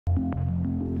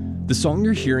The song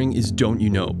you're hearing is Don't You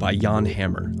Know by Jan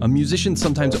Hammer, a musician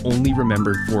sometimes only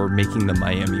remembered for making the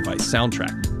Miami Vice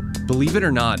soundtrack. Believe it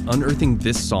or not, unearthing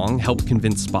this song helped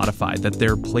convince Spotify that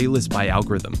their playlist by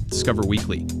algorithm, Discover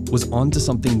Weekly, was onto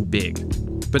something big.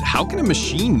 But how can a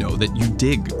machine know that you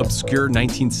dig obscure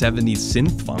 1970s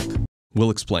synth funk?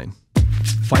 We'll explain.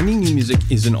 Finding new music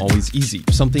isn't always easy,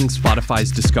 something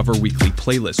Spotify's Discover Weekly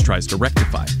playlist tries to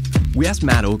rectify. We asked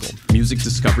Matt Ogle, music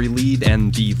discovery lead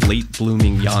and the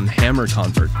late-blooming Jan Hammer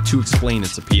convert, to explain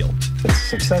its appeal. Its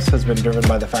success has been driven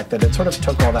by the fact that it sort of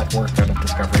took all that work out of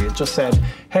discovery. It just said,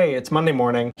 hey, it's Monday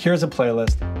morning, here's a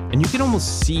playlist. And you can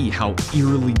almost see how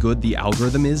eerily good the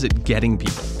algorithm is at getting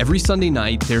people. Every Sunday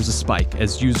night, there's a spike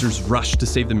as users rush to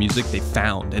save the music they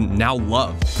found and now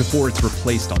love before it's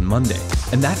replaced on Monday.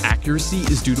 And that accuracy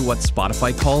is due to what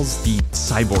Spotify calls the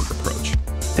Cyborg approach.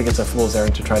 I think it's a fool's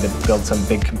errand to try to build some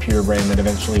big computer brain that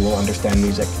eventually will understand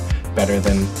music better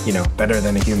than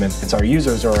a human. It's our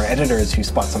users or our editors who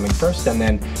spot something first, and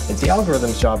then it's the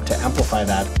algorithm's job to amplify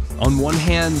that. On one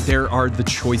hand, there are the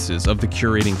choices of the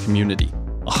curating community.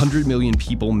 100 million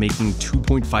people making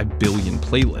 2.5 billion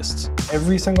playlists.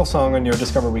 Every single song on your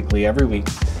Discover Weekly every week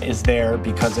is there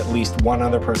because at least one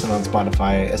other person on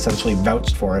Spotify essentially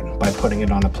vouched for it by putting it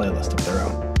on a playlist of their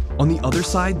own. On the other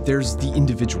side, there's the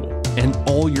individual and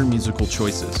all your musical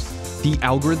choices. The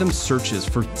algorithm searches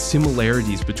for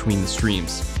similarities between the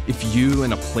streams. If you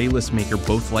and a playlist maker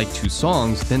both like two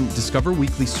songs, then Discover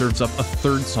Weekly serves up a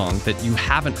third song that you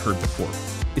haven't heard before.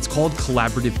 It's called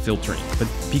collaborative filtering, but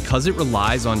because it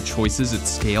relies on choices at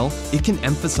scale, it can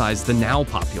emphasize the now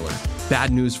popular.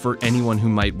 Bad news for anyone who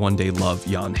might one day love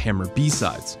Jan Hammer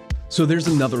B-sides. So there's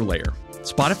another layer.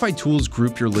 Spotify tools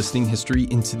group your listening history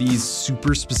into these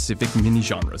super specific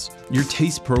mini-genres. Your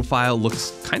taste profile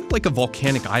looks kind of like a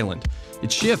volcanic island.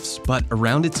 It shifts, but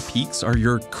around its peaks are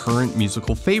your current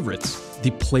musical favorites. The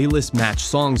playlist match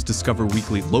songs Discover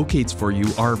Weekly locates for you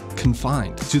are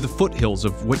confined to the foothills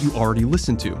of what you already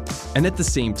listen to. And at the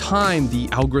same time, the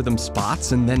algorithm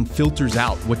spots and then filters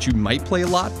out what you might play a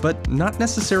lot, but not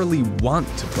necessarily want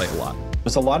to play a lot.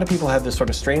 So a lot of people had this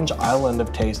sort of strange island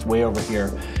of taste way over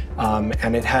here,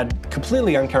 and it had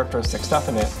completely uncharacteristic stuff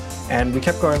in it. And we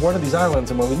kept going, what are these islands?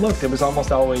 And when we looked, it was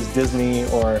almost always Disney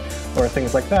or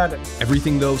things like that.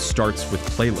 Everything, though, starts with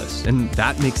playlists, and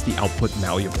that makes the output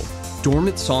malleable.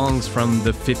 Dormant songs from the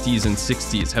 50s and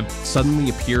 60s have suddenly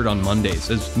appeared on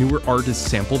Mondays as newer artists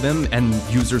sample them and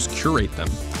users curate them.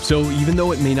 So even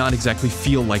though it may not exactly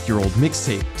feel like your old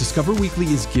mixtape, Discover Weekly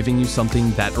is giving you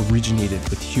something that originated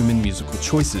with human musical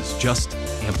choices, just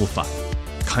amplified.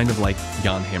 Kind of like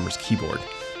Jan Hammer's keyboard.